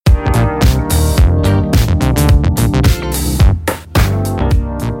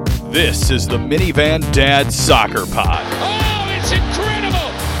This is the Minivan Dad Soccer Pod. Oh, it's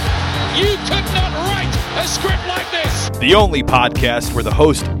incredible! You could not write a script like this! The only podcast where the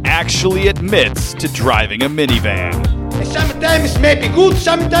host actually admits to driving a minivan. Sometimes it may be good,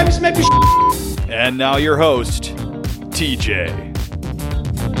 sometimes it may be And now your host, TJ.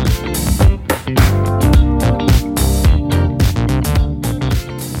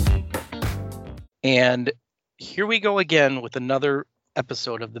 And here we go again with another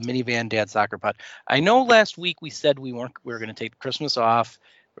episode of the Minivan Dad Soccer Pod. I know last week we said we were going to take Christmas off.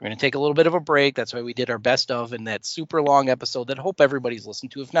 We're going to take a little bit of a break. That's why we did our best of in that super long episode that I hope everybody's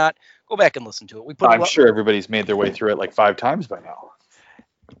listened to. If not, go back and listen to it. I'm sure everybody's made their way through it like 5 times by now.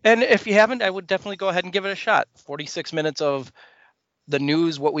 And if you haven't, I would definitely go ahead and give it a shot. 46 minutes of the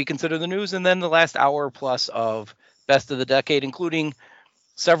news, what we consider the news, and then the last hour plus of best of the decade, including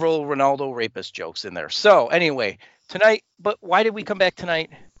several Ronaldo rapist jokes in there. So anyway, tonight, but why did we come back tonight?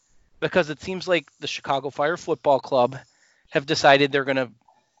 Because it seems like the Chicago Fire Football Club have decided they're going to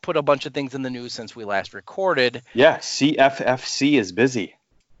put a bunch of things in the news since we last recorded. Yeah, CFFC is busy.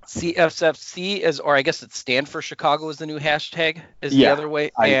 CFFC is, or I guess it stands for Chicago is the new hashtag, is the other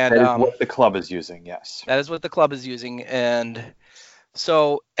way. And that is what the club is using, yes. That is what the club is using. And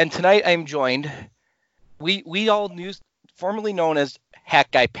so, and tonight I'm joined, we all knew, formerly known as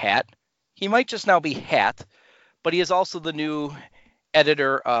Hat Guy Pat. He might just now be Hat, but he is also the new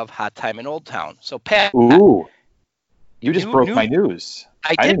editor of Hot Time in Old Town. So Pat. Ooh, you just broke my news.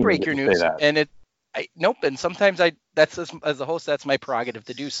 I did break your news, and nope. And sometimes that's as a host, that's my prerogative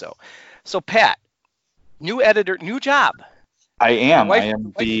to do so. So Pat, new editor, new job. I am.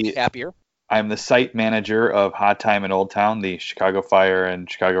 Happier. I'm the site manager of Hot Time in Old Town, the Chicago Fire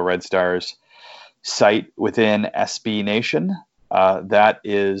and Chicago Red Stars site within SB Nation. That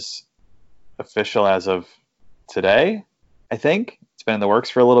is official as of today, I think. It's been in the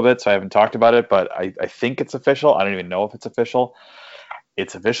works for a little bit, so I haven't talked about it, but I think it's official. I don't even know if it's official.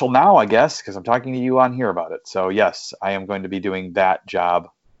 It's official now, I guess, because I'm talking to you on here about it. So yes, I am going to be doing that job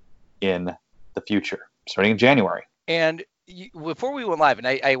in the future, starting in January. And before we went live,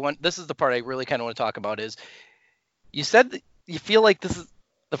 and this is the part I really kind of want to talk about, is you said that you feel like this is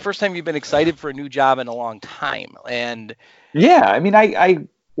the first time you've been excited for a new job in a long time. And yeah, I mean, I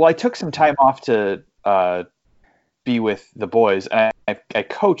took some time off to be with the boys, and I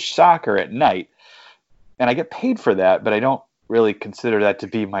coach soccer at night, and I get paid for that, but I don't really consider that to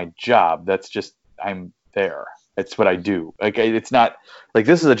be my job. That's just, I'm there. It's what I do. Like, it's not like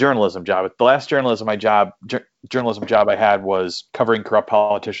this is a journalism job. The last journalism job I had was covering corrupt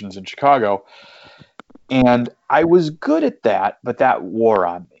politicians in Chicago, and I was good at that, but that wore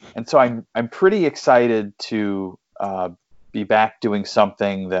on me. And so I'm pretty excited to be back doing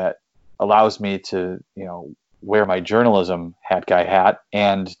something that allows me to, wear my journalism hat guy hat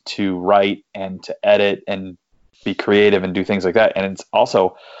and to write and to edit and be creative and do things like that. And it's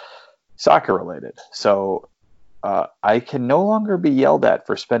also soccer related. So I can no longer be yelled at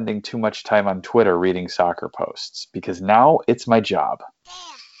for spending too much time on Twitter reading soccer posts, because now it's my job.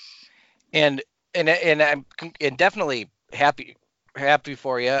 And I'm definitely happy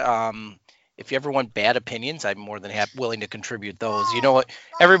for you. If you ever want bad opinions, I'm more than willing to contribute those. You know what?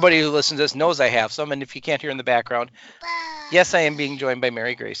 Everybody who listens to this knows I have some. And if you can't hear in the background, yes, I am being joined by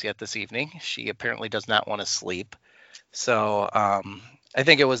Mary Grace yet this evening. She apparently does not want to sleep. So I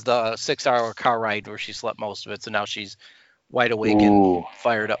think it was the 6-hour car ride where she slept most of it. So now she's wide awake and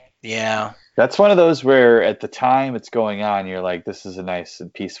fired up. Yeah. That's one of those where at the time it's going on, you're like, this is a nice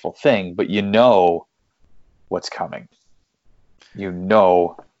and peaceful thing, but you know what's coming. You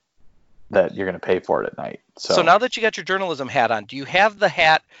know that you're going to pay for it at night. So now that you got your journalism hat on, do you have the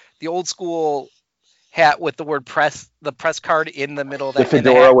hat, the old school hat with the word press, the press card in the middle of that? The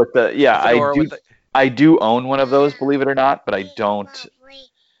fedora with the, I do own one of those, believe it or not, but I don't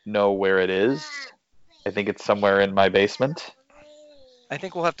know where it is. I think it's somewhere in my basement. I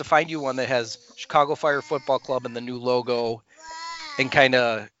think we'll have to find you one that has Chicago Fire Football Club and the new logo and kind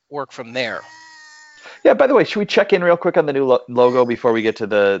of work from there. Yeah, by the way, should we check in real quick on the new logo before we get to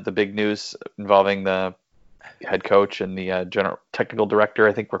the big news involving the head coach and the general technical director,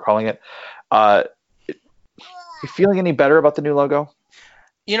 I think we're calling it. You feeling any better about the new logo?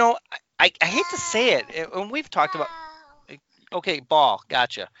 I hate to say it, and we've talked about. Okay, ball,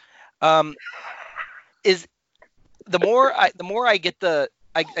 gotcha. Is the more I get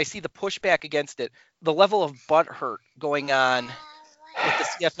I see the pushback against it, the level of butt hurt going on with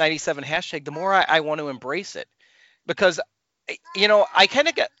the CF97 hashtag, the more I want to embrace it, because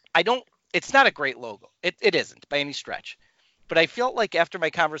it's not a great logo. It isn't by any stretch, but I felt like after my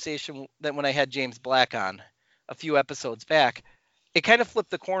conversation that when I had James Black on a few episodes back, it kind of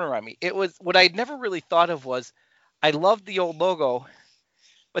flipped the corner on me. It was what I'd never really thought of was I loved the old logo,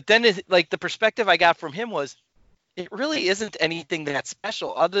 but then like the perspective I got from him was it really isn't anything that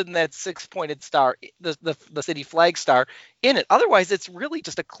special other than that 6-pointed star, the city flag star in it. Otherwise, it's really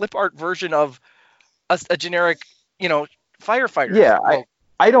just a clip art version of a generic, firefighter. Yeah,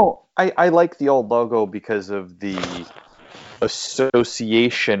 I like the old logo because of the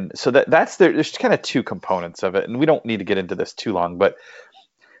association. So there's kind of two components of it, and we don't need to get into this too long, but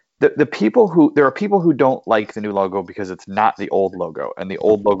there are people who don't like the new logo because it's not the old logo, and the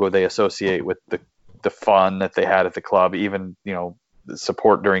old logo they associate with the fun that they had at the club, even the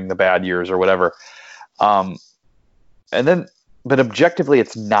support during the bad years or whatever. But objectively,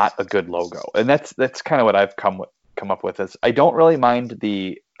 it's not a good logo, and that's kind of what I've come up with. Is I don't really mind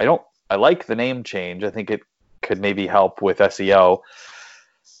I like the name change. I think it could maybe help with SEO.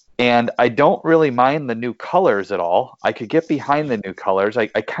 And I don't really mind the new colors at all. I could get behind the new colors. I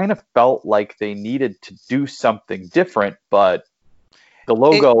kind of felt like they needed to do something different, but the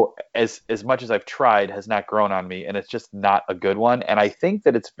logo, as much as I've tried, has not grown on me, and it's just not a good one. And I think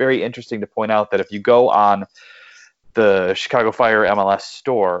that it's very interesting to point out that if you go on the Chicago Fire MLS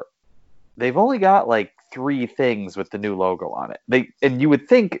store, they've only got like 3 things with the new logo on it. And you would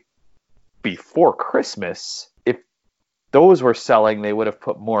think before Christmas, if those were selling, they would have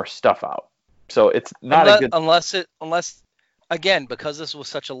put more stuff out. So it's not unless again, because this was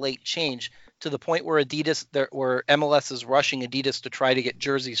such a late change to the point where where MLS is rushing Adidas to try to get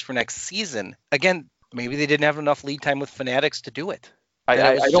jerseys for next season. Again, maybe they didn't have enough lead time with Fanatics to do it.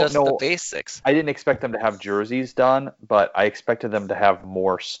 I don't know the basics. I didn't expect them to have jerseys done, but I expected them to have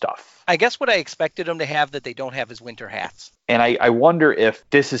more stuff. I guess what I expected them to have that they don't have is winter hats. And I wonder if,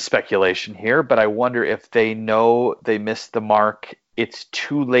 this is speculation here, but I wonder if they know they missed the mark. It's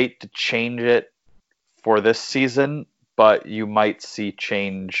too late to change it for this season, but you might see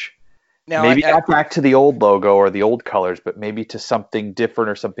change. Now, maybe not back to the old logo or the old colors, but maybe to something different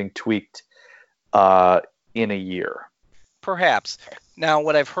or something tweaked in a year. Perhaps. Now,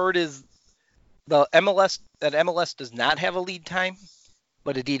 what I've heard is the MLS does not have a lead time,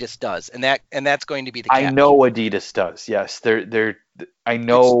 but Adidas does, and that's going to be the catch. I know Adidas does. Yes, I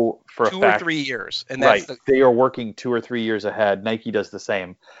know it's for a fact 2 or 3 years, and that's right. They are working 2 or 3 years ahead. Nike does the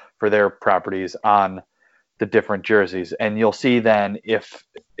same for their properties on the different jerseys, and you'll see then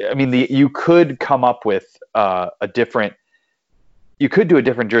you could come up with you could do a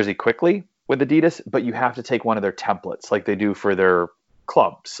different jersey quickly with Adidas, but you have to take one of their templates like they do for their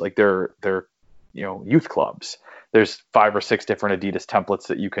clubs, like their youth clubs. There's 5 or 6 different Adidas templates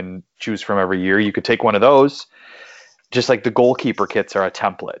that you can choose from every year. You could take one of those, just like the goalkeeper kits are a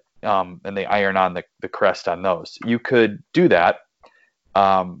template, and they iron on the crest on those. You could do that,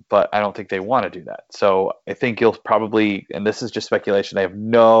 but I don't think they want to do that. So I think you'll probably, and this is just speculation, I have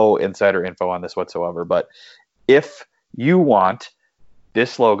no insider info on this whatsoever, but if you want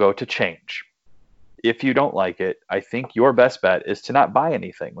this logo to change, if you don't like it, I think your best bet is to not buy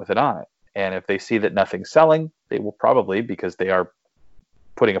anything with it on it. And if they see that nothing's selling, they will probably, because they are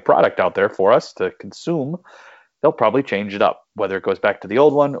putting a product out there for us to consume, they'll probably change it up, whether it goes back to the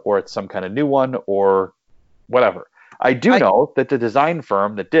old one or it's some kind of new one or whatever. I know that the design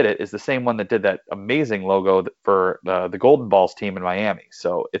firm that did it is the same one that did that amazing logo for the Golden Balls team in Miami.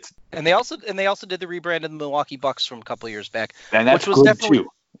 So and they also did the rebrand of the Milwaukee Bucks from a couple of years back, and that's which was good too.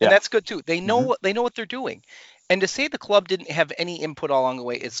 Yeah. And that's good too. They know what they're doing. And to say the club didn't have any input along the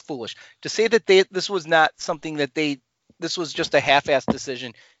way is foolish. To say that this was not something that this was just a half-assed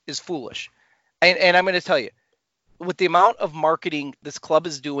decision is foolish. And I'm going to tell you, with the amount of marketing this club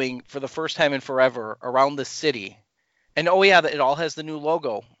is doing for the first time in forever around the city, and it all has the new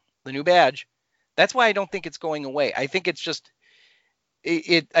logo, the new badge. That's why I don't think it's going away. I think it's just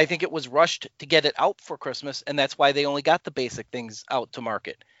I think it was rushed to get it out for Christmas, and that's why they only got the basic things out to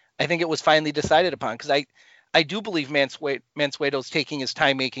market. I think it was finally decided upon because I do believe Mansueto's taking his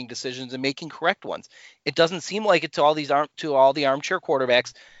time making decisions and making correct ones. It doesn't seem like it to all the armchair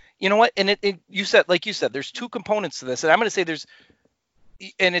quarterbacks. You know what? And you said, there's 2 components to this, and I'm going to say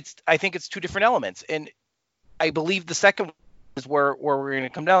I think it's 2 different elements. And I believe the second one is where we're going to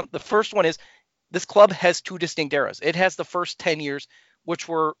come down. The first one is this club has 2 distinct eras. It has the first 10 years, which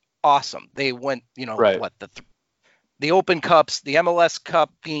were awesome. They went, right. The Open Cups, the MLS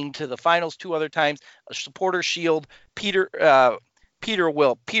Cup being to the finals 2 other times, a Supporter Shield, Peter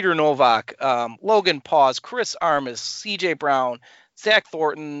Wilp, Peter Novak, Logan Paus, Chris Armas, CJ Brown, Zach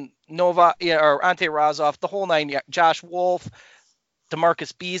Thornton, Ante Razov, the whole 9 yards, Josh Wolf,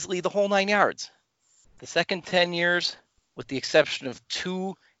 DeMarcus Beasley, the whole 9 yards. The second 10 years, with the exception of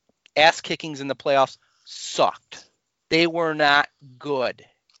 2 ass kickings in the playoffs, sucked. They were not good.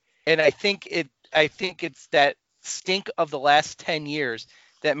 And I think it's that stink of the last 10 years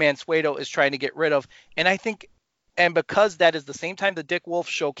that Mansueto is trying to get rid of. And because that is the same time the Dick Wolf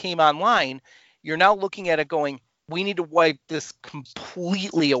show came online, you're now looking at it going, we need to wipe this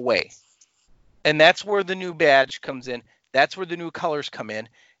completely away. And that's where the new badge comes in. That's where the new colors come in.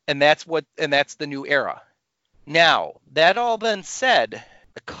 And that's the new era. Now, that all been said,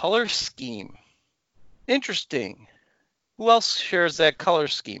 the color scheme. Interesting. Who else shares that color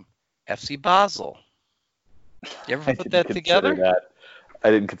scheme? FC Basel. You ever put that together?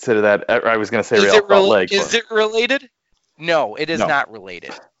 I didn't consider that. I was going to say Real Salt Lake. Is it related? No, it is not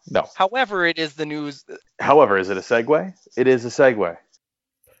related. No. However, it is the news. However, is it a segue? It is a segue.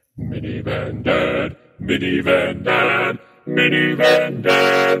 Minivan Dad, Minivan Dad, Minivan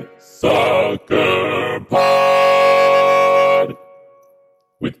Dad, Soccer Pod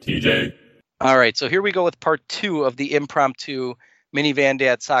with TJ. All right, so here we go with part 2 of the impromptu Minivan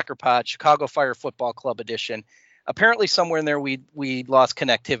Dad Soccer Pod Chicago Fire Football Club edition. Apparently, somewhere in there we lost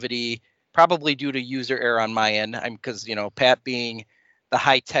connectivity, probably due to user error on my end. Because Pat being the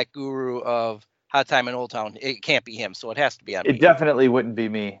high tech guru of Hot Time in Old Town, it can't be him, so it has to be on me. It definitely wouldn't be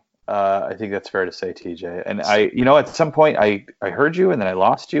me. I think that's fair to say, TJ. And at some point I heard you and then I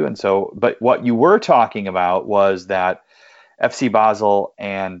lost you, but what you were talking about was that FC Basel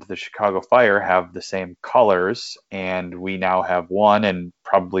and the Chicago Fire have the same colors, and we now have one and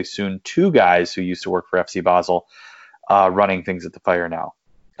probably soon 2 guys who used to work for FC Basel running things at the Fire now.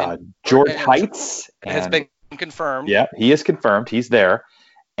 George Heitz has been confirmed. Yeah, he is confirmed. He's there.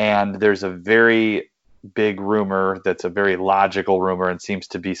 And there's a very big rumor that's a very logical rumor and seems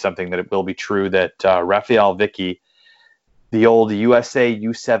to be something that it will be true that Rafael Vicky, the old USA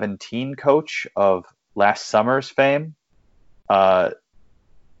U17 coach of last summer's fame,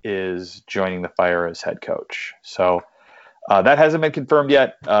 is joining the Fire as head coach. So that hasn't been confirmed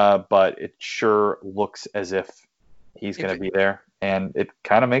yet, but it sure looks as if he's going to be there. And it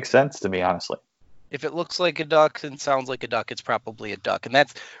kind of makes sense to me, honestly. If it looks like a duck and sounds like a duck, it's probably a duck. And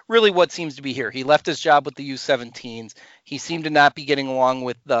that's really what seems to be here. He left his job with the U17s. He seemed to not be getting along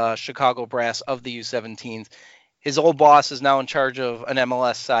with the Chicago brass of the U17s. His old boss is now in charge of an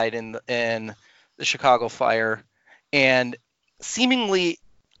MLS side in the Chicago Fire. And seemingly,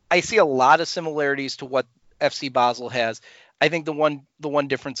 I see a lot of similarities to what FC Basel has. I think the one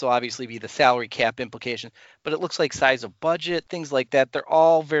difference will obviously be the salary cap implication. But it looks like size of budget, things like that. They're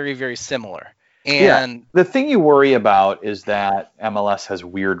all very, very similar. And the thing you worry about is that MLS has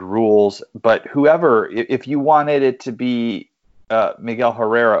weird rules, but if you wanted it to be Miguel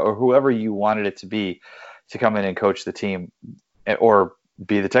Herrera or whoever you wanted it to be to come in and coach the team or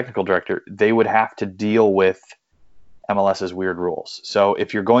be the technical director, they would have to deal with MLS's weird rules. So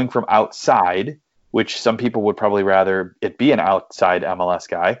if you're going from outside, which some people would probably rather it be an outside MLS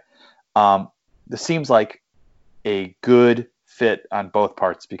guy, this seems like a good fit on both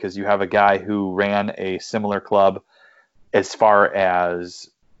parts because you have a guy who ran a similar club as far as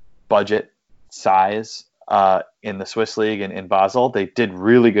budget size in the Swiss League and in Basel. They did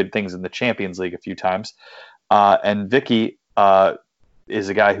really good things in the Champions League a few times. And Vicky is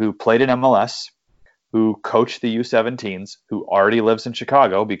a guy who played in MLS, who coached the U17s, who already lives in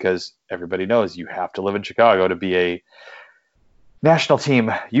Chicago because everybody knows you have to live in Chicago to be a national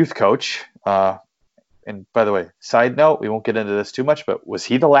team youth coach. And by the way, side note, we won't get into this too much, but was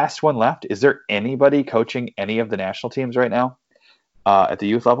he the last one left? Is there anybody coaching any of the national teams right now at the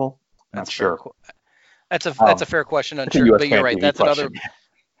youth level? Not sure. That's a fair question. Unsure, but you're right. That's question.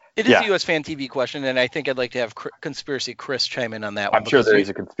 It is a US Fan TV question, and I think I'd like to have Conspiracy Chris chime in on that one. I'm sure there is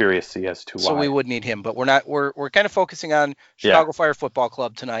a conspiracy as to why. So we would need him, but we're not. We're kind of focusing on Chicago Fire Football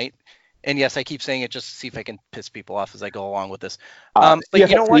Club tonight. And yes, I keep saying it just to see if I can piss people off as I go along with this. But CFFC,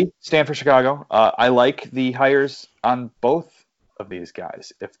 you know what? Stand for Chicago. I like the hires on both of these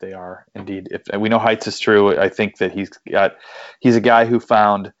guys, if they are indeed. If we know Heitz is true, I think that he's a guy who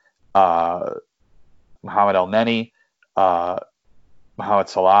found Mohamed El Neni, Mohamed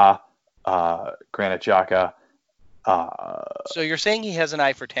Salah, Granit Xhaka. So you're saying he has an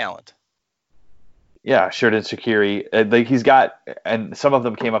eye for talent? Yeah, Sheridan Shaqiri. He's got, and some of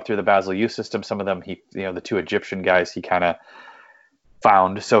them came up through the Basel youth system. Some of them, the 2 Egyptian guys he kind of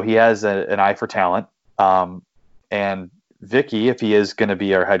found. So he has an eye for talent. And Vicky, if he is going to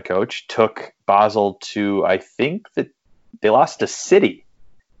be our head coach, took Basel to, I think that they lost to City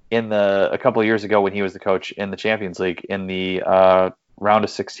a couple of years ago when he was the coach in the Champions League in the round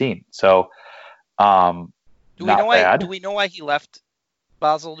of 16. So do we know why he left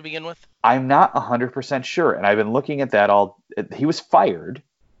Basel to begin with? I'm not 100% sure, and I've been looking at that all. He was fired.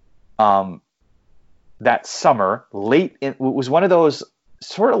 that summer, it was one of those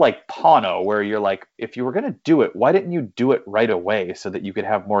sort of like Pano, where you're like, if you were going to do it, why didn't you do it right away so that you could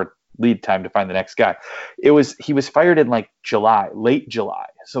have more lead time to find the next guy? He was fired in like late July.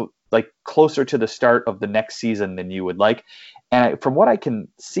 So like closer to the start of the next season than you would like. And from what I can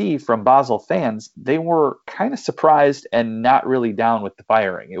see from Basel fans, they were kind of surprised and not really down with the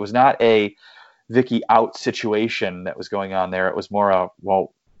firing. It was not a Vicky out situation that was going on there. It was more a,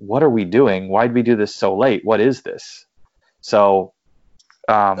 well, what are we doing? Why did we do this so late? What is this? So,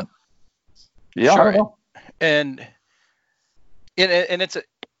 yeah, sure. I don't know. And it's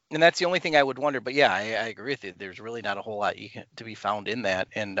and that's the only thing I would wonder. But yeah, I agree with you. There's really not a whole lot to be found in that.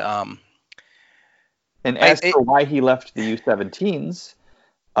 And as for why he left the U17s,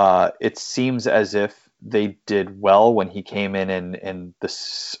 it seems as if they did well when he came in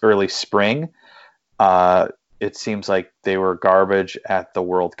the early spring. It seems like they were garbage at the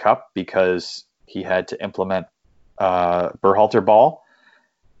World Cup because he had to implement Berhalter ball,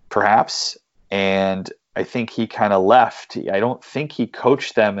 perhaps. And I think he kind of left. I don't think he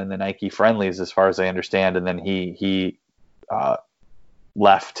coached them in the Nike friendlies, as far as I understand. And then he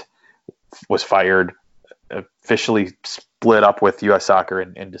left, was fired, officially split up with U.S. Soccer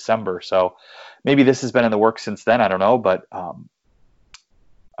in December. So maybe this has been in the works since then. I don't know. But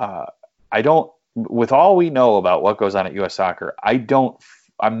I don't, with all we know about what goes on at U.S. Soccer, I'm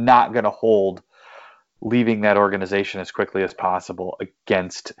not going to hold leaving that organization as quickly as possible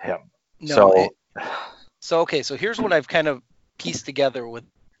against him. No, so here's what I've kind of pieced together with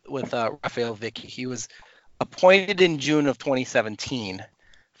Rafael Vicky. He was appointed in June of 2017 to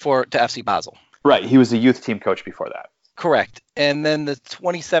FC Basel. Right. He was a youth team coach before that. Correct. And then the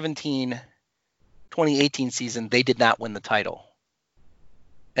 2017-2018 season, they did not win the title.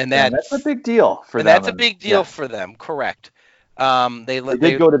 And that's a big deal for them. That's a big deal for them. Correct. They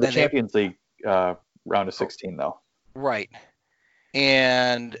did go to the Champions League round of 16 though. Right.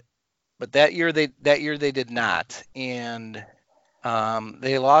 But that year they did not, and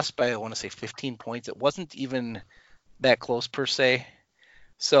they lost by, I want to say, 15 points. It wasn't even that close per se.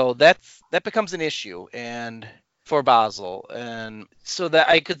 So that becomes an issue and for Basel, and so that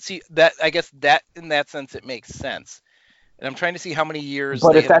I could see that. I guess that in that sense it makes sense. And I'm trying to see how many years.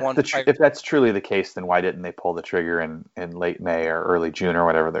 But if that's truly the case, then why didn't they pull the trigger in late May or early June or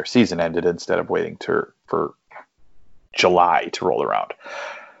whatever their season ended, instead of waiting for July to roll around?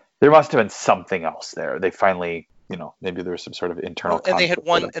 There must have been something else there. They finally, maybe there was some sort of internal. And they had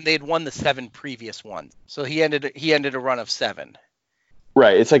won the 7 previous ones. So he ended a run of 7.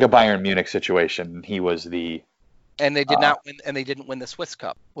 Right. It's like a Bayern Munich situation. He was the. And they did not win, and they didn't win the Swiss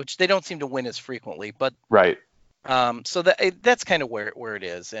Cup, which they don't seem to win as frequently. But right. So that's kind of where it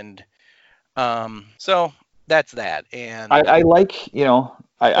is, and so that's that. And I like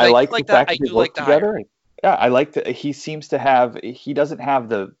I like the fact that they work together. Hire. Yeah, I like that he seems to have. He doesn't have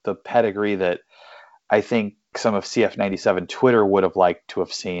the pedigree that I think some of CF97 Twitter would have liked to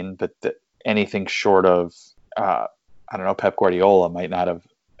have seen, but anything short of I don't know, Pep Guardiola might not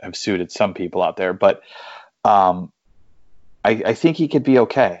have suited some people out there, but I think he could be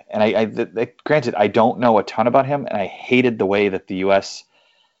okay. And granted, I don't know a ton about him, and I hated the way that the U.S.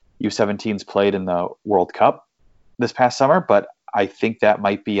 U17s played in the World Cup this past summer, but I think that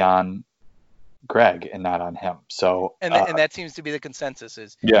might be on Greg and not on him. So and that seems to be the consensus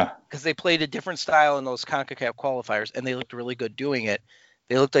is because they played a different style in those CONCACAF qualifiers, and they looked really good doing it.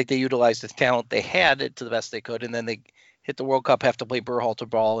 They looked like they utilized the talent they had to the best they could, and then they hit the World Cup, have to play Berhalter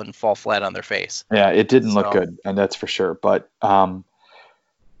ball and fall flat on their face. Yeah, it didn't look good, and that's for sure. But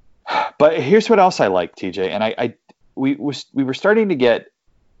here's what else I like, TJ, and we were starting to get.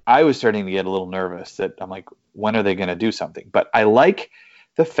 I was starting to get a little nervous that I'm like, when are they going to do something? But I like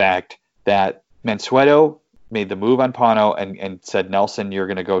the fact that Mansueto made the move on Pano and said, Nelson, you're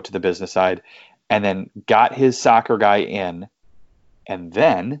going to go to the business side, and then got his soccer guy in, and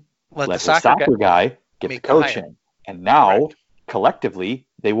then let the soccer guy get the coaching. And now, collectively,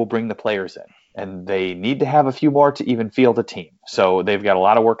 they will bring the players in. And they need to have a few more to even field a team. So they've got a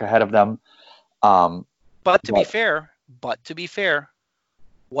lot of work ahead of them. But to be fair,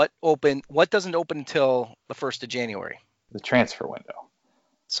 what doesn't open until the 1st of January? The transfer window.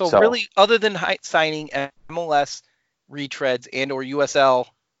 So really, other than signing MLS retreads and or USL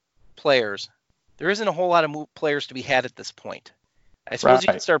players, there isn't a whole lot of players to be had at this point. I suppose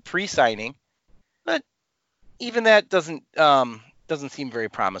you can start pre-signing, but even that doesn't seem very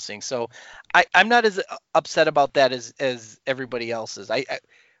promising. So I'm not as upset about that as everybody else is.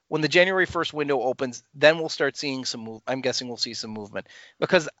 When the January 1st window opens, then we'll start seeing I'm guessing we'll see some movement,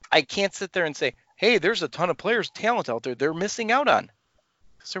 because I can't sit there and say, hey, there's a ton of talent out there they're missing out on.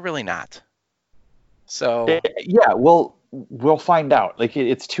 Because they're really not. So Yeah, well, we'll find out. Like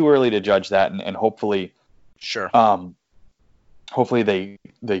it's too early to judge that, and hopefully, sure. Hopefully they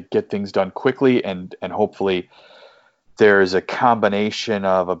get things done quickly, and hopefully there's a combination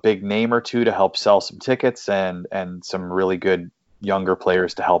of a big name or two to help sell some tickets, and some really good younger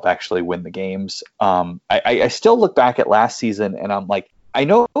players to help actually win the games. I still look back at last season, and I'm like, I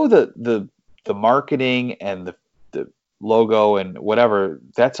know the marketing and the logo and whatever,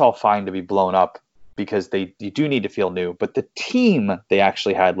 that's all fine to be blown up, because you do need to feel new. But the team they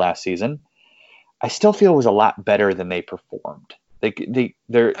actually had last season, I still feel was a lot better than they performed.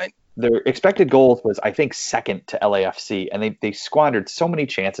 Their expected goals was, I think, second to LAFC, and they squandered so many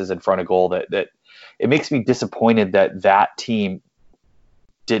chances in front of goal that it makes me disappointed that team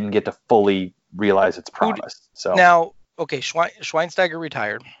didn't get to fully realize its promise. So now, okay, Schweinsteiger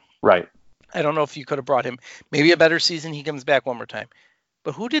retired. Right. I don't know if you could have brought him. Maybe a better season, he comes back one more time.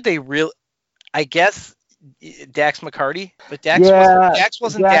 But who did they really? I guess Dax McCarty, but Dax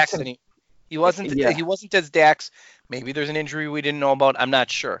wasn't Dax. He wasn't as Dax. Maybe there's an injury we didn't know about. I'm not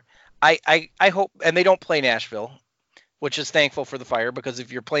sure. I hope, and they don't play Nashville, which is thankful for the Fire, because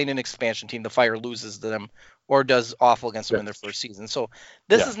if you're playing an expansion team, the Fire loses to them or does awful against them in their first season. So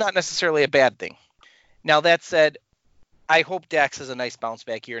this is not necessarily a bad thing. Now, that said, I hope Dax has a nice bounce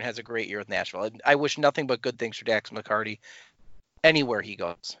back year and has a great year with Nashville. I wish nothing but good things for Dax McCarty anywhere he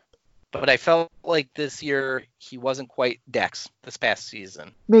goes. But I felt like this year he wasn't quite Dax this past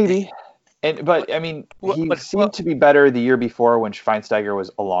season. Maybe. But I mean, he seemed to be better the year before when Schweinsteiger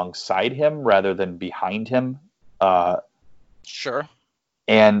was alongside him rather than behind him. Sure.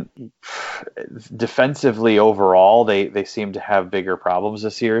 And defensively overall, they seem to have bigger problems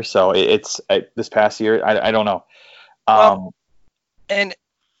this year. So it's this past year, I don't know. And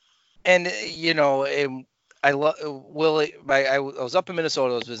you know, I love Willie. I was up in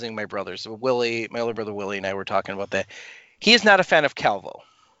Minnesota. I was visiting my brothers. Willie, my older brother Willie, and I were talking about that. He is not a fan of Calvo.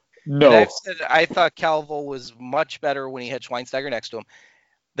 No. And I've said I thought Calvo was much better when he had Schweinsteiger next to him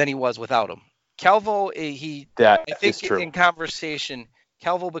than he was without him. Calvo, I think in conversation,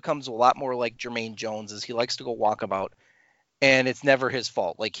 Calvo becomes a lot more like Jermaine Jones, as he likes to go walkabout, and it's never his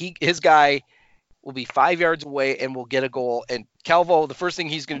fault. Like his guy will be 5 yards away and will get a goal, and Calvo, the first thing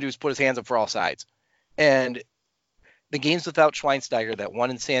he's going to do is put his hands up for all sides. And the games without Schweinsteiger, that one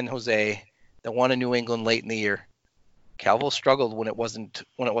in San Jose, that one in New England late in the year, Calvo struggled when it wasn't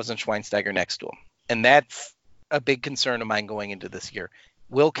Schweinsteiger next to him. And that's a big concern of mine going into this year.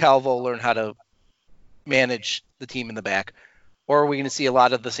 Will Calvo learn how to manage the team in the back? Or are we going to see a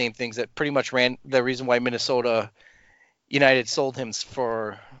lot of the same things that pretty much ran the reason why Minnesota United sold him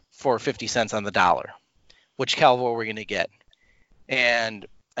for 50 cents on the dollar? Which Calvo are we going to get? And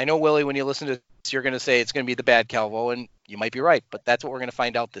I know, Willie, when you listen to this, you're going to say it's going to be the bad Calvo, and you might be right, but that's what we're going to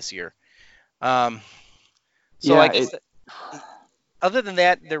find out this year. I guess other than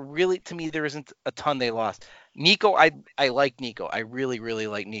that, to me, there isn't a ton they lost. Nico, I like Nico. I really, really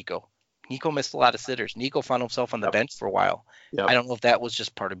like Nico. Nico missed a lot of sitters. Nico found himself on the bench for a while. Yep. I don't know if that was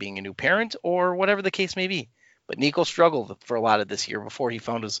just part of being a new parent or whatever the case may be, but Nico struggled for a lot of this year before he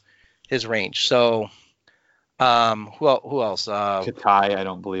found his range. So, who else? Katai, I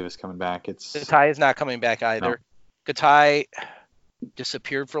don't believe is coming back. Katai is not coming back either. No. Katai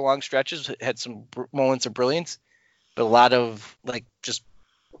disappeared for long stretches, had some moments of brilliance, but a lot of just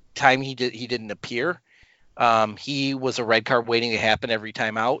time he didn't appear. He was a red card waiting to happen every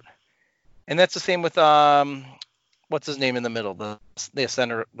time out, and that's the same with what's his name in the middle, the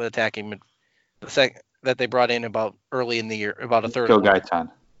center, the attacking that they brought in about early in the year, about a third. Nico Gaitan.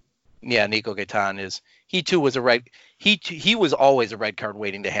 Yeah, Nico Gaitan he too was he was always a red card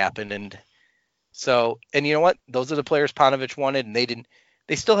waiting to happen, and so, and you know what? Those are the players Panovich wanted, and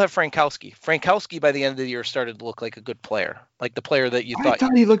they still have Frankowski. Frankowski by the end of the year started to look like a good player, like the player that I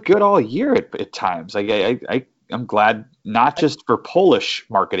thought he looked good all year at times. I'm glad, not just for Polish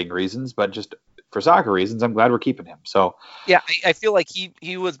marketing reasons, but just for soccer reasons. I'm glad we're keeping him. So yeah, I feel like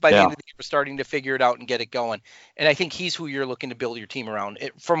he was by the end of the year starting to figure it out and get it going, and I think he's who you're looking to build your team around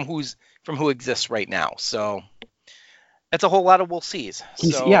from who exists right now. So that's a whole lot of we'll sees.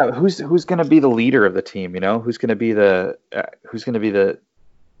 Who's going to be the leader of the team? You know, who's going to be the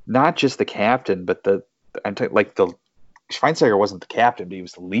not just the captain, but the Schweinsteiger wasn't the captain, but he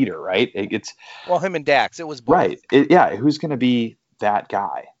was the leader, right? Him and Dax. It was both. Right. Who's going to be that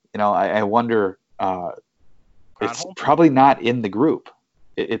guy? You know, I wonder. It's probably not in the group.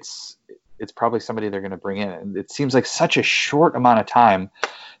 It's probably somebody they're going to bring in. And it seems like such a short amount of time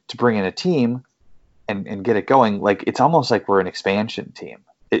to bring in a team and get it going. Like, it's almost like we're an expansion team.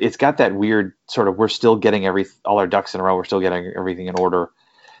 It's got that weird sort of, we're still getting all our ducks in a row. We're still getting everything in order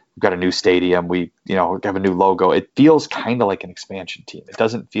got a new stadium. We have a new logo. It feels kind of like an expansion team. It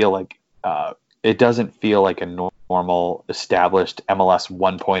doesn't feel like a normal established MLS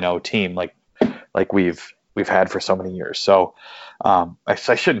 1.0 team like we've had for so many years. So I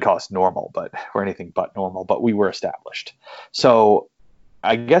shouldn't call us normal, or anything but normal, but we were established. So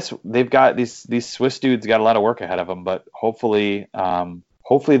I guess they've got these Swiss dudes got a lot of work ahead of them, but hopefully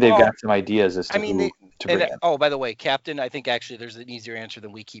they've got some ideas as to who to bring in. Oh, by the way, captain, I think actually there's an easier answer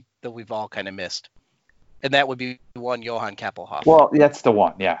than we've all kind of missed, and that would be one Johan Kappelhoff. Well, that's the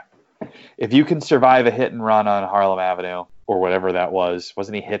one, yeah. If you can survive a hit and run on Harlem Avenue or whatever that was,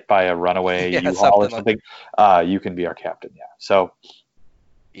 wasn't he hit by a runaway U-Haul or something? You can be our captain, yeah. So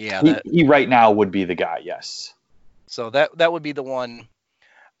yeah, he right now would be the guy, yes. So that would be the one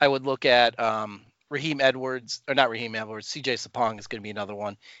I would look at. CJ Sapong is going to be another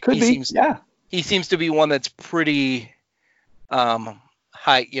one. He seems to be one that's pretty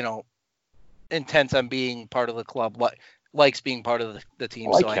high, intense on being part of the club, likes being part of the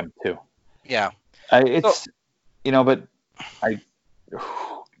team. I like him too. Yeah. But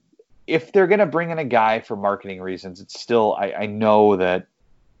if they're going to bring in a guy for marketing reasons, it's still, I know that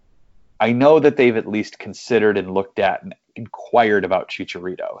they've at least considered and looked at and inquired about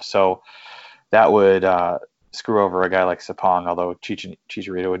Chicharito. So that would screw over a guy like Sapong, although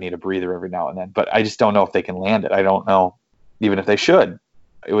Chicharito would need a breather every now and then. But I just don't know if they can land it. I don't know even if they should.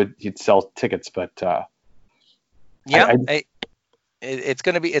 He'd sell tickets, but it's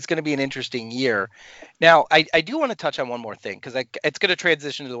going to be an interesting year. Now, I do want to touch on one more thing because it's going to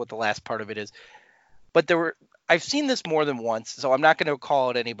transition to what the last part of it is. But I've seen this more than once, so I'm not going to call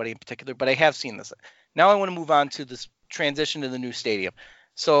out anybody in particular, but I have seen this. Now I want to move on to this transition to the new stadium.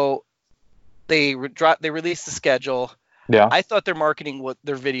 So they released the schedule. Yeah. I thought their marketing,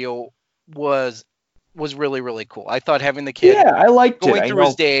 their video was really, really cool. I thought having the kid I liked going through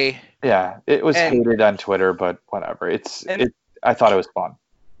his day. Yeah, it was hated on Twitter, but whatever. I thought it was fun.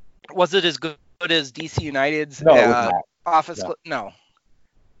 Was it as good as DC United's no, it was not. office? No.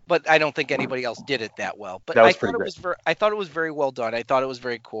 But I don't think anybody else did it that well. But I thought it was very well done. I thought it was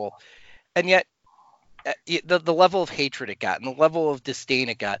very cool. And yet the level of hatred it got and the level of disdain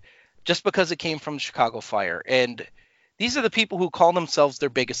it got just because it came from Chicago Fire. And these are the people who call themselves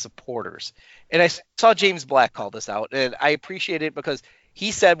their biggest supporters. And I saw James Black call this out, and I appreciate it because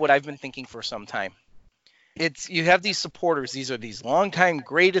he said what I've been thinking for some time. You have these supporters, these are these longtime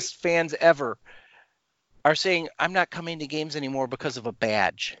greatest fans ever, are saying, I'm not coming to games anymore because of a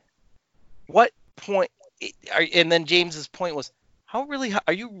badge. What point? And then James's point was,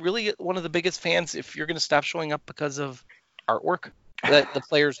 are you really one of the biggest fans if you're going to stop showing up because of artwork that the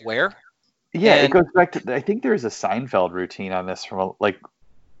players wear? Yeah, it goes back to, I think there's a Seinfeld routine on this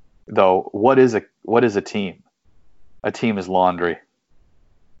what is a team? A team is laundry.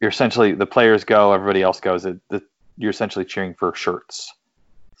 You're essentially, the players go, everybody else goes. You're essentially cheering for shirts.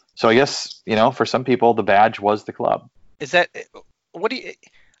 So I guess, for some people, the badge was the club. Is that,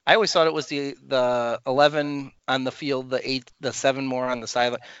 I always thought it was the 11 on the field, the 8, the 7 more on the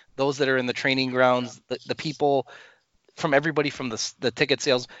sideline, those that are in the training grounds, the people from everybody from the ticket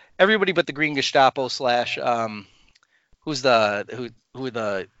sales, everybody but the Green Gestapo / who's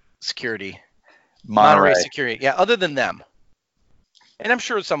the security? Monterey security. Yeah, other than them. And I'm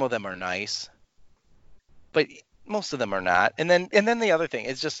sure some of them are nice, but most of them are not. And then the other thing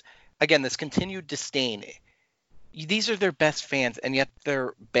is just, again, this continued disdain. These are their best fans, and yet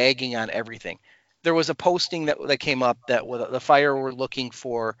they're bagging on everything. There was a posting that came up that the Fire were looking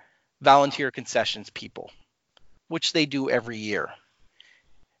for volunteer concessions people, which they do every year.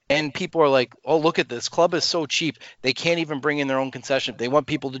 And people are like, oh, look at this. Club is so cheap. They can't even bring in their own concession. They want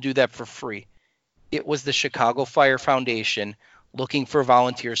people to do that for free. It was the Chicago Fire Foundation looking for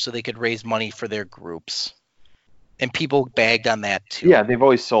volunteers so they could raise money for their groups. And people bagged on that too. Yeah, they've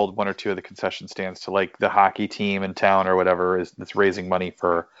always sold one or two of the concession stands to the hockey team in town or whatever that's raising money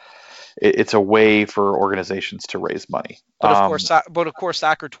for. It's a way for organizations to raise money. But of course,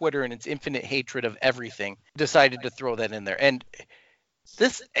 soccer Twitter and its infinite hatred of everything decided to throw that in there. And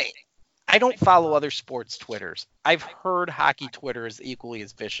I don't follow other sports Twitters. I've heard hockey Twitter is equally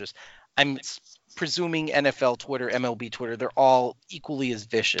as vicious. I'm presuming NFL Twitter, MLB Twitter, they're all equally as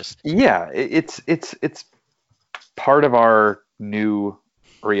vicious. Yeah, it's part of our new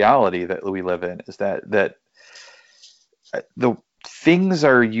reality that we live in is that the things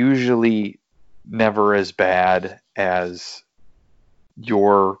are usually never as bad as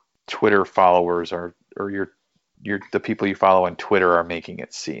your Twitter followers or the people you follow on Twitter are making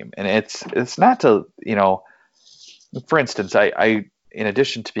it seem. And it's not to, for instance, I in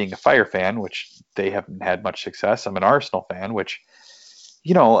addition to being a Fire fan, which they haven't had much success, I'm an Arsenal fan, which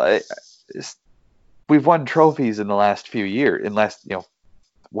you know, we've won trophies in the last few years.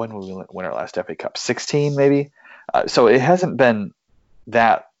 When we win our last FA Cup, 16 maybe. So it hasn't been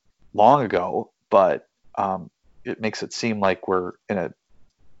that long ago, but it makes it seem like we're in a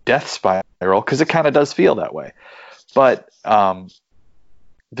death spiral because it kind of does feel that way. But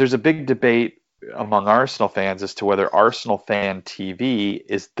there's a big debate among Arsenal fans as to whether Arsenal fan TV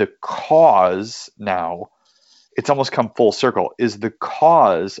is the cause now. It's almost come full circle. Is the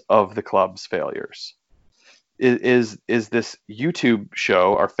cause of the club's failures? Is this YouTube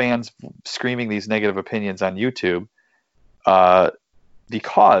show, our fans screaming these negative opinions on YouTube, the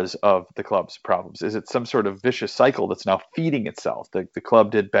cause of the club's problems? Is it some sort of vicious cycle that's now feeding itself? The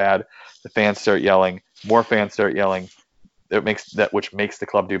club did bad, the fans start yelling, more fans start yelling, which makes the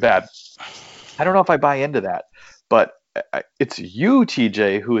club do bad. I don't know if I buy into that, but it's you,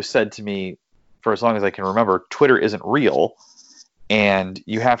 TJ, who has said to me for as long as I can remember, Twitter isn't real, and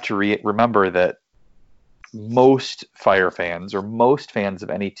you have to remember that most Fire fans or most fans of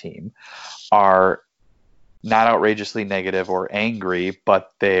any team are not outrageously negative or angry,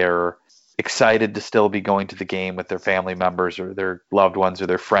 but they're excited to still be going to the game with their family members or their loved ones or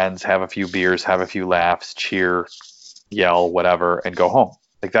their friends, have a few beers, have a few laughs, cheer, yell, whatever, and go home.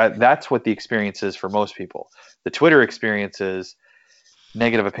 Like that's what the experience is for most people. The Twitter experience is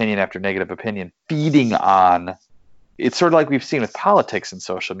negative opinion after negative opinion, feeding on. It's sort of like we've seen with politics and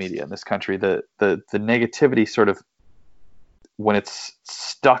social media in this country. The negativity sort of, when it's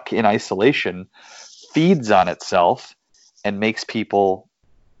stuck in isolation, feeds on itself and makes people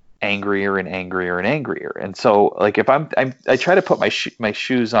angrier and angrier and angrier. And so, like, if I try to put my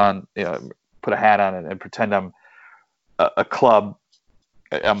shoes on, put a hat on and pretend I'm a club,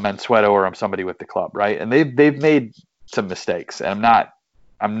 I'm Mansueto or I'm somebody with the club, right? And they've made some mistakes, and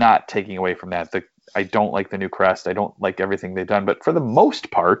I'm not taking away from that. I don't like the new crest. I don't like everything they've done, but for the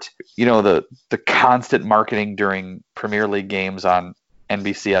most part, the constant marketing during Premier League games on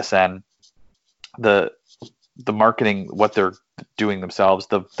NBCSN, the marketing, what they're doing themselves,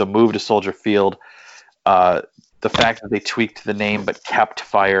 the move to Soldier Field, the fact that they tweaked the name but kept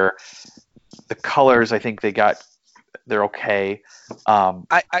Fire, the colors, I think they're okay.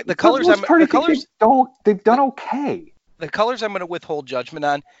 The colors, they've done okay. The colors I'm going to withhold judgment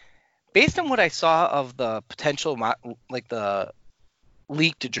on, based on what I saw of the potential, like the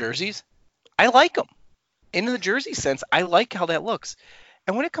leaked jerseys. I like them. In the jersey sense, I like how that looks.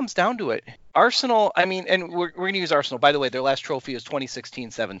 And when it comes down to it, Arsenal, and we're going to use Arsenal. By the way, their last trophy is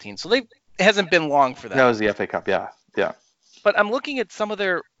 2016-17, so it hasn't been long for them. That was the FA Cup, yeah. But I'm looking at some of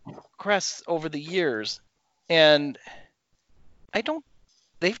their crests over the years, and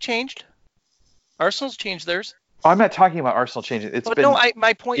they've changed. Arsenal's changed theirs. I'm not talking about Arsenal changing.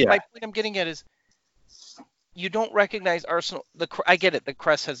 My point I'm getting at is you don't recognize Arsenal. I get it. The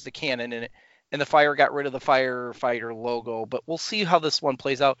crest has the cannon in it, and the Fire got rid of the firefighter logo. But we'll see how this one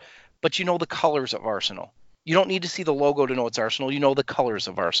plays out. But you know the colors of Arsenal. You don't need to see the logo to know it's Arsenal. You know the colors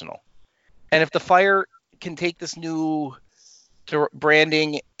of Arsenal. And if the Fire can take this new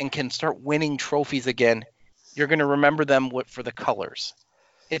branding and can start winning trophies again, you're going to remember them for the colors.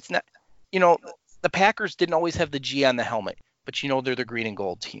 It's not, the Packers didn't always have the G on the helmet, but they're the green and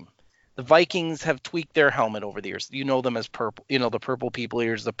gold team. The Vikings have tweaked their helmet over the years. You know them as purple, the purple people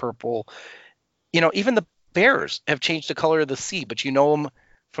ears, the purple, even the Bears have changed the color of the sea, but you know them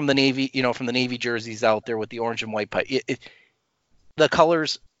from the Navy, from the Navy jerseys out there with the orange and white. The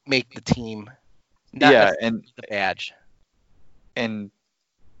colors make the team, not and the badge. And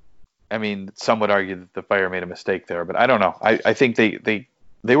some would argue that the Fire made a mistake there, but I don't know. I think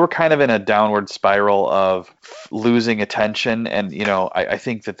they were kind of in a downward spiral of losing attention, and I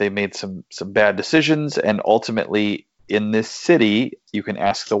think that they made some bad decisions, and ultimately in this city, you can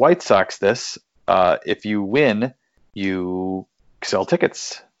ask the White Sox this, if you win, you sell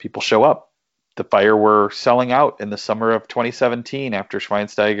tickets. People show up. The Fire were selling out in the summer of 2017 after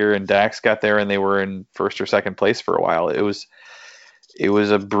Schweinsteiger and Dax got there, and they were in first or second place for a while. It was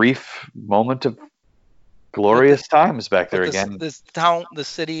a brief moment of glorious times back there again. This town, the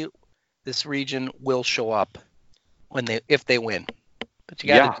city, this region will show up if they win. But you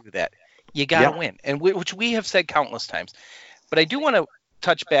got to do that. You got to win, and which we have said countless times. But I do want to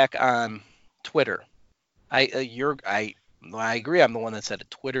touch back on Twitter. I agree. I'm the one that said it.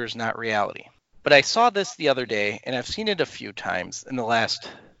 Twitter is not reality. But I saw this the other day, and I've seen it a few times in the last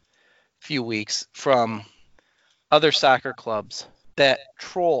few weeks from other soccer clubs that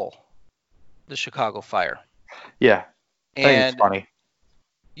troll the Chicago Fire. Yeah. I think it's funny.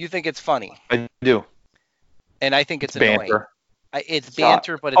 You think it's funny? I do. And I think it's banter. Annoying. It's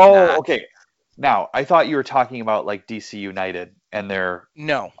banter, but it's not. Okay. Now, I thought you were talking about like DC United and their.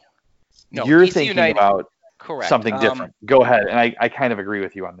 No. You're DC thinking United, about correct. something different. Go ahead, and I kind of agree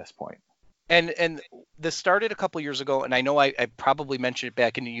with you on this point. And this started a couple years ago, and I know I probably mentioned it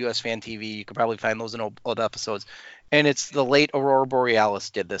back in the US Fan TV. You could probably find those in old episodes. And it's the late Aurora Borealis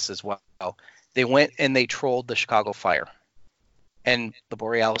did this as well. They went and they trolled the Chicago Fire, and the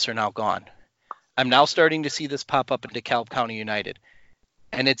Borealis are now gone. I'm now starting to see this pop up in DeKalb County United,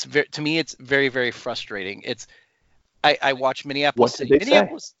 and to me it's very, very frustrating. I watch Minneapolis City.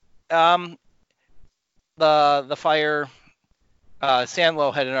 Minneapolis, the Fire.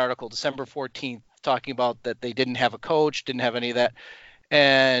 Sandlow had an article December 14th talking about that they didn't have a coach, didn't have any of that,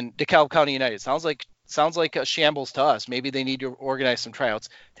 and DeKalb County United sounds like a shambles to us. Maybe they need to organize some tryouts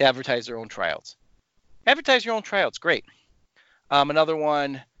to advertise their own tryouts. Advertise your own tryouts, great. Another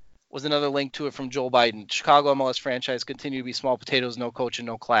one was another link to it from Joel Biden. Chicago MLS franchise continue to be small potatoes, no coach and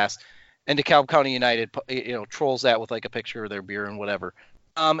no class. And DeKalb County United, trolls that with like a picture of their beer and whatever.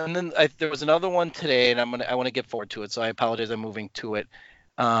 And then there was another one today, and I want to get forward to it, so I apologize. I'm moving to it.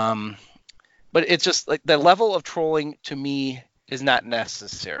 But it's just like the level of trolling to me is not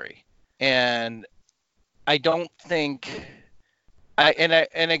necessary, and I don't think.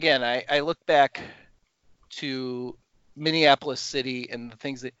 I look back to Minneapolis City and the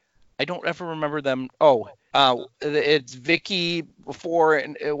things that I don't ever remember them. It's Vicky before,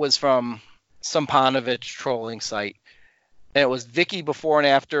 and it was from some Panovich trolling site. And it was Vicky before and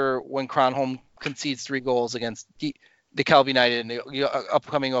after when Kronholm concedes 3 goals against DeKalb United and the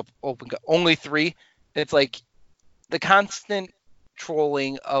upcoming open only 3. It's like the constant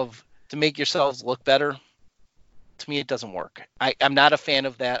trolling to make yourselves look better. To me, it doesn't work. I'm not a fan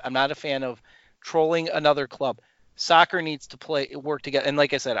of that. I'm not a fan of trolling another club. Soccer needs to work together. And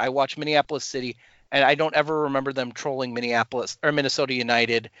like I said, I watch Minneapolis City, and I don't ever remember them trolling Minneapolis or Minnesota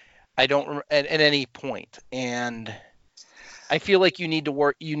United. I don't at any point. And I feel like you need to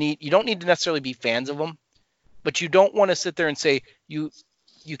work. You don't need to necessarily be fans of them, but you don't want to sit there and say you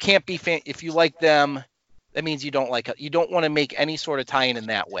can't be fan. If you like them, that means you don't like it. You don't want to make any sort of tie-in in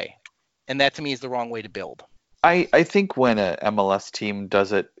that way, and that to me is the wrong way to build. I think when a MLS team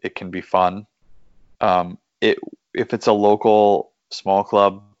does it, it can be fun. If it's a local small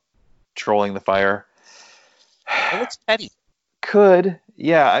club trolling the Fire, it looks petty.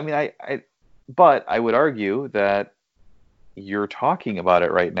 But I would argue that you're talking about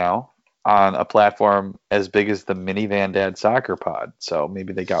it right now on a platform as big as the Mini Van Dad Soccer Pod. So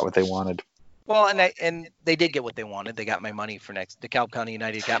maybe they got what they wanted. Well, and they did get what they wanted. They got my money for next. DeKalb County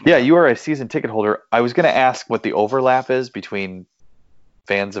United got my money. You are a season ticket holder. I was going to ask what the overlap is between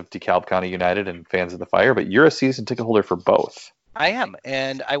fans of DeKalb County United and fans of the Fire, but you're a season ticket holder for both. I am,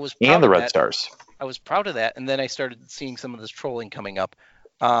 and I was proud and the of Red that. Stars. I was proud of that, and then I started seeing some of this trolling coming up,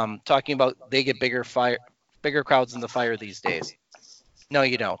 talking about they get bigger crowds in the Fire these days. No,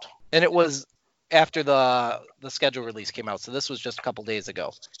 you don't. And it was after the schedule release came out, so this was just a couple days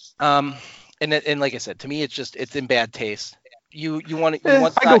ago. And like I said, to me, it's in bad taste. I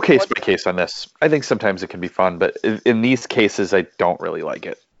go case by case on this. I think sometimes it can be fun, but in these cases, I don't really like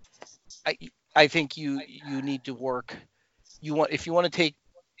it. I think you need to work. If you want to take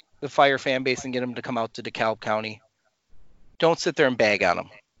the Fire fan base and get them to come out to DeKalb County, don't sit there and bag on them.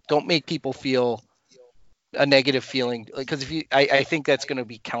 Don't make people feel a negative feeling, because I think that's going to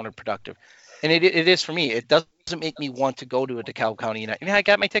be counterproductive. And it is for me. It doesn't make me want to go to a DeKalb County United. I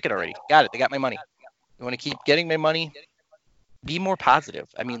got my ticket already. Got it. They got my money. You want to keep getting my money? Be more positive.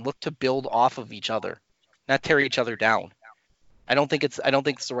 I mean, look to build off of each other, not tear each other down. I don't think it's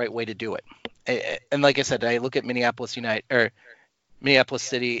the right way to do it. And like I said, I look at Minneapolis United or Minneapolis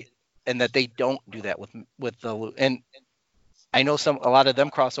City, and that they don't do that with the. And I know a lot of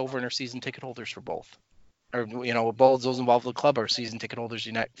them cross over and are season ticket holders for both. Or both those involved with the club are season ticket holders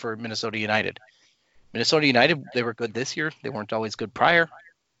for Minnesota United. Minnesota United, they were good this year. They weren't always good prior.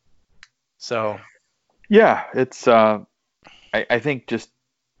 So, yeah, it's. I think just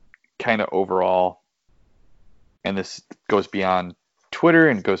kind of overall, and this goes beyond Twitter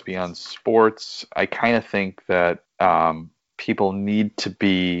and goes beyond sports. I kind of think that people need to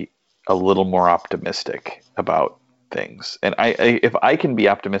be a little more optimistic about things. And if I can be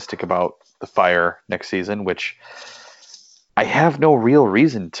optimistic about the Fire next season, which I have no real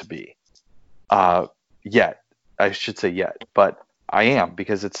reason to be yet. I should say yet, but I am,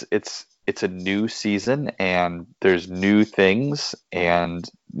 because it's a new season and there's new things and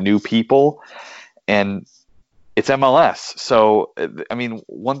new people and it's MLS. So, I mean,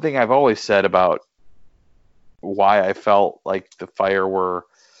 one thing I've always said about why I felt like the Fire were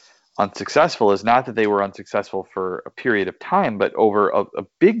unsuccessful is not that they were unsuccessful for a period of time, but over a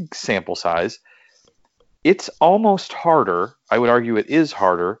big sample size, it's almost harder, I would argue it is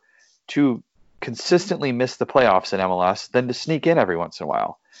harder, to consistently miss the playoffs in MLS than to sneak in every once in a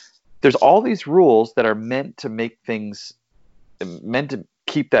while. There's all these rules that are meant to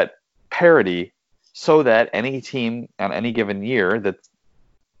keep that parity so that any team on any given year that,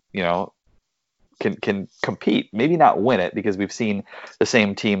 can compete, maybe not win it, because we've seen the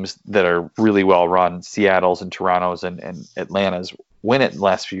same teams that are really well run, Seattle's and Toronto's and Atlanta's, win it in the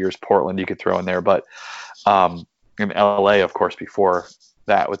last few years. Portland you could throw in there, but and LA, of course, before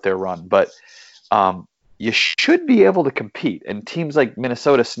that with their run. But you should be able to compete, and teams like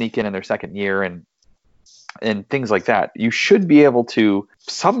Minnesota sneak in their second year and things like that. You should be able to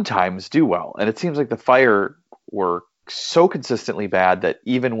sometimes do well. And it seems like the Fire were so consistently bad that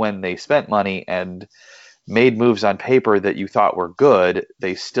even when they spent money and made moves on paper that you thought were good,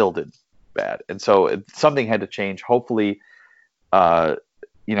 they still did bad. And so something had to change. Hopefully,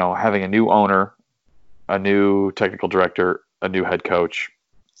 having a new owner, a new technical director, a new head coach,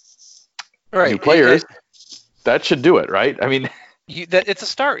 new players, that should do it, right? I mean, it's a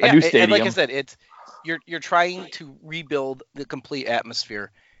start. A new stadium. And like I said, you're trying to rebuild the complete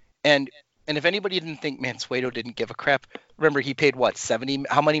atmosphere, and if anybody didn't think Mansueto didn't give a crap, remember he paid what,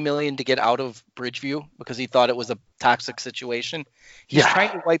 how many million to get out of Bridgeview because he thought it was a toxic situation. He's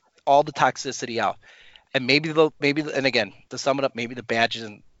trying to wipe all the toxicity out, and maybe and again, to sum it up, maybe the badge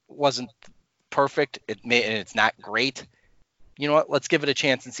wasn't perfect. And it's not great. You know what? Let's give it a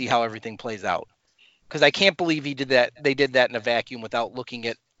chance and see how everything plays out. Because I can't believe he did that. They did that in a vacuum without looking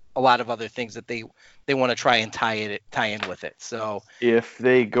at a lot of other things that they want to try and tie in with it. So if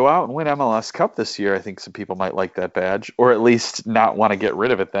they go out and win MLS Cup this year, I think some people might like that badge, or at least not want to get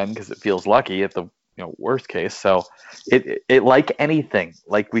rid of it then because it feels lucky at the worst case. So it like anything,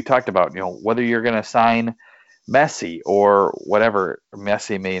 like we talked about, whether you're going to sign Messi or whatever.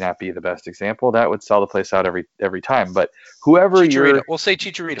 Messi may not be the best example. That would sell the place out every time. But whoever we'll say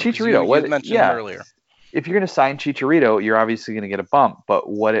Chicharito. Chicharito, you mentioned him earlier. If you're going to sign Chicharito, you're obviously going to get a bump. But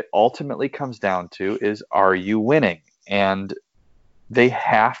what it ultimately comes down to is, are you winning? And they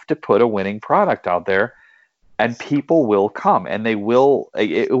have to put a winning product out there, and people will come, and it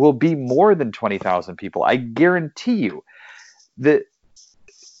will be more than 20,000 people. I guarantee you that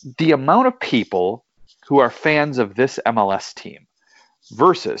the amount of people who are fans of this MLS team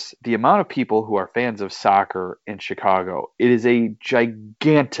versus the amount of people who are fans of soccer in Chicago, it is a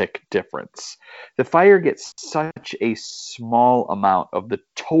gigantic difference. The Fire gets such a small amount of the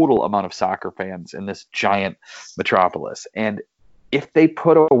total amount of soccer fans in this giant metropolis. And if they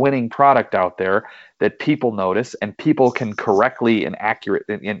put a winning product out there that people notice and people can correctly and accurate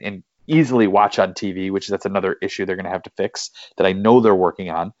and easily watch on TV, which that's another issue they're going to have to fix that I know they're working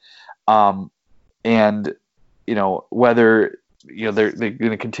on. And, whether they're going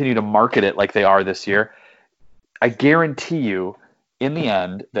to continue to market it like they are this year, I guarantee you in the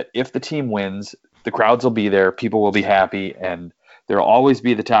end that if the team wins, the crowds will be there, people will be happy, and there'll always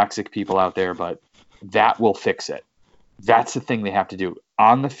be the toxic people out there, but that will fix it. That's the thing they have to do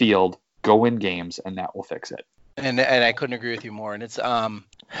on the field, go win games, and that will fix it. And I couldn't agree with you more. And it's I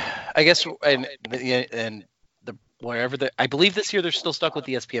guess and the wherever I believe this year they're still stuck with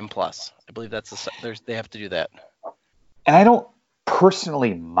ESPN Plus. I believe they have to do that. And I don't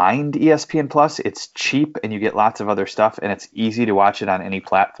personally mind ESPN Plus. It's cheap and you get lots of other stuff, and it's easy to watch it on any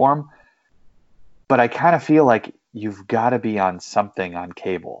platform. But I kind of feel like you've got to be on something on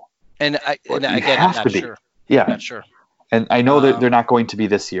cable. And again, I'm not sure. Yeah, I'm not sure. And I know that they're not going to be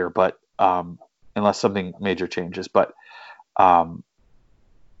this year, but unless something major changes. But on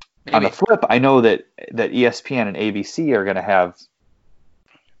the flip, I know that ESPN and ABC are going to have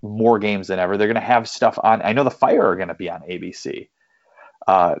more games than ever. They're going to have stuff on. I know the Fire are going to be on ABC,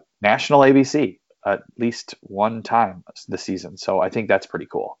 national ABC, at least one time this season. So I think that's pretty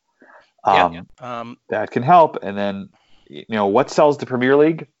cool. That can help. And then, what sells the Premier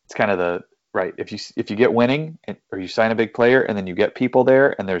League? It's kind of right. If you get winning or you sign a big player and then you get people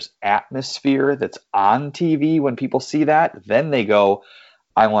there and there's atmosphere that's on TV when people see that, then they go,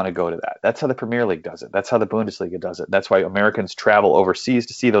 I want to go to that. That's how the Premier League does it. That's how the Bundesliga does it. That's why Americans travel overseas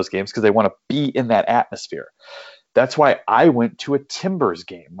to see those games, because they want to be in that atmosphere. That's why I went to a Timbers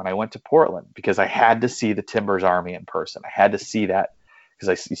game when I went to Portland, because I had to see the Timbers Army in person. I had to see that because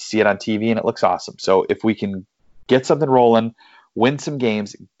I see it on TV and it looks awesome. So if we can get something rolling, win some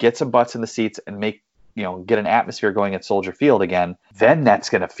games, get some butts in the seats, and get an atmosphere going at Soldier Field again, then that's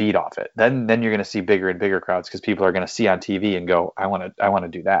going to feed off it. Then you're going to see bigger and bigger crowds because people are going to see on TV and go, I want to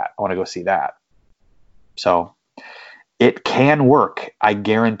do that. I want to go see that. So it can work. I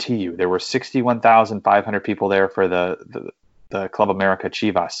guarantee you. There were 61,500 people there for the Club America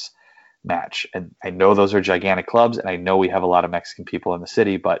Chivas match. And I know those are gigantic clubs, and I know we have a lot of Mexican people in the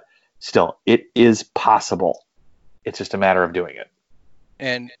city, but still, it is possible. It's just a matter of doing it.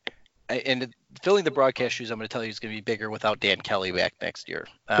 And filling the broadcast shoes, I'm going to tell you, is going to be bigger without Dan Kelly back next year.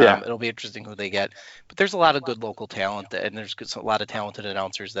 It'll be interesting who they get. But there's a lot of good local talent, and there's a lot of talented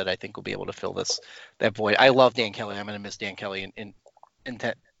announcers that I think will be able to fill that void. I love Dan Kelly. I'm going to miss Dan Kelly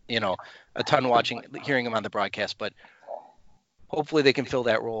a ton hearing him on the broadcast. But hopefully they can fill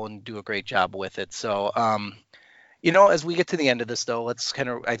that role and do a great job with it. So, as we get to the end of this, though, let's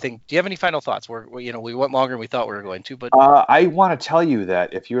do you have any final thoughts? We went longer than we thought we were going to, but I want to tell you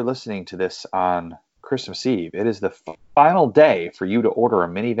that if you're listening to this on Christmas Eve, it is the final day for you to order a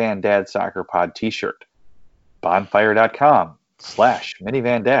Minivan Dad Soccer Pod t-shirt.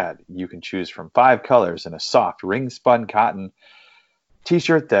 Bonfire.com/Minivan Dad. You can choose from 5 colors in a soft ring-spun cotton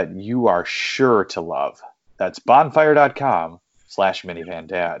t-shirt that you are sure to love. That's bonfire.com/Minivan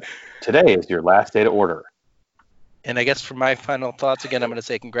Dad. Today is your last day to order. And I guess for my final thoughts, again, I'm going to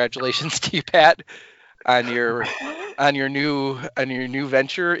say congratulations to you, Pat, on your new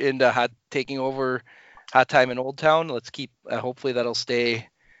venture into taking over Hot Time in Old Town. Let's keep. Hopefully, that'll stay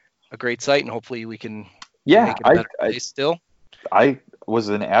a great site, and hopefully, we can make it a better place still. I was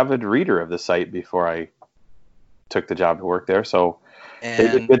an avid reader of the site before I took the job to work there, so they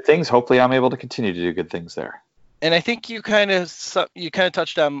did good things. Hopefully, I'm able to continue to do good things there. And I think you kind of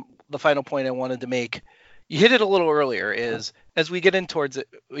touched on the final point I wanted to make. You hit it a little earlier. Is as we get in towards it,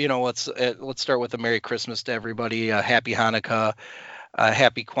 let's start with a Merry Christmas to everybody, a Happy Hanukkah,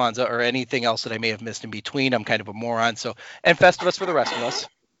 Happy Kwanzaa, or anything else that I may have missed in between. I'm kind of a moron. And Festivus for the rest of us.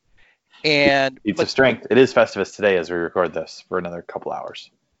 And it's a strength. It is Festivus today as we record this for another couple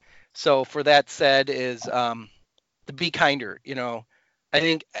hours. So for that said, is to be kinder. I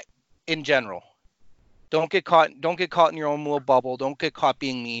think in general, don't get caught in your own little bubble. Don't get caught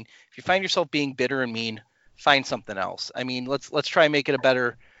being mean. If you find yourself being bitter and mean, find something else. I mean, let's try and make it a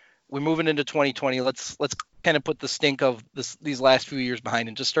better. We're moving into 2020. Let's kind of put the stink of these last few years behind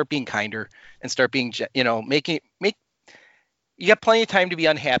and just start being kinder and start being, you got plenty of time to be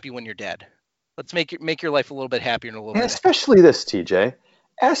unhappy when you're dead. Let's make your life a little bit happier and a little bit. Especially this, TJ.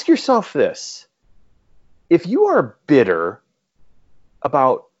 Ask yourself this: if you are bitter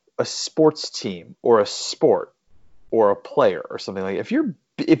about a sports team or a sport or a player or something like that, if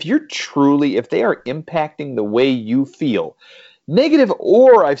they are impacting the way you feel, negative,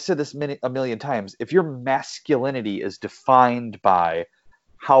 or I've said this a million times, if your masculinity is defined by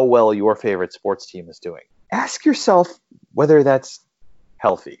how well your favorite sports team is doing, ask yourself whether that's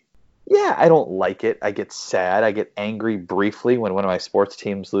healthy. Yeah, I don't like it. I get sad. I get angry briefly when one of my sports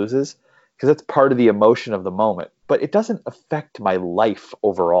teams loses because that's part of the emotion of the moment, but it doesn't affect my life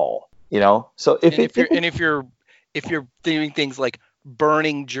overall. So if you're doing things like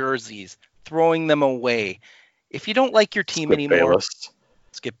burning jerseys, throwing them away, if you don't like your team anymore,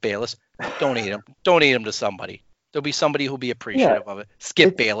 Skip Bayless, donate them to somebody. There'll be somebody who'll be appreciative of it.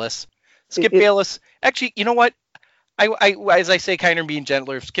 Skip Bayless. Actually, you know what? I as I say, kinder and being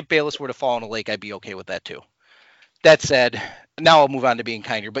gentler, if Skip Bayless were to fall in a lake, I'd be okay with that too. That said, now I'll move on to being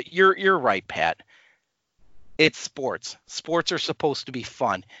kinder. But you're right, Pat. It's sports. Sports are supposed to be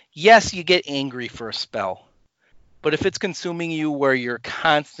fun. Yes, you get angry for a spell. But if it's consuming you where you're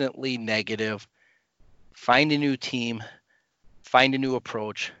constantly negative, find a new team, find a new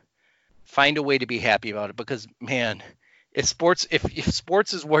approach, find a way to be happy about it. Because, man, if sports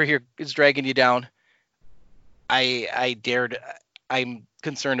is where is dragging you down, I'm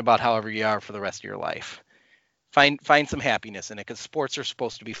concerned about however you are for the rest of your life. Find some happiness in it, because sports are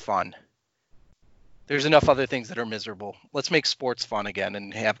supposed to be fun. There's enough other things that are miserable. Let's make sports fun again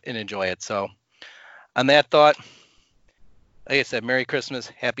and enjoy it. So, on that thought, like I said, Merry Christmas,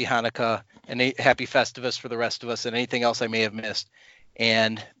 Happy Hanukkah, and Happy Festivus for the rest of us, and anything else I may have missed.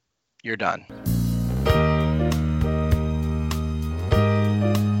 And you're done.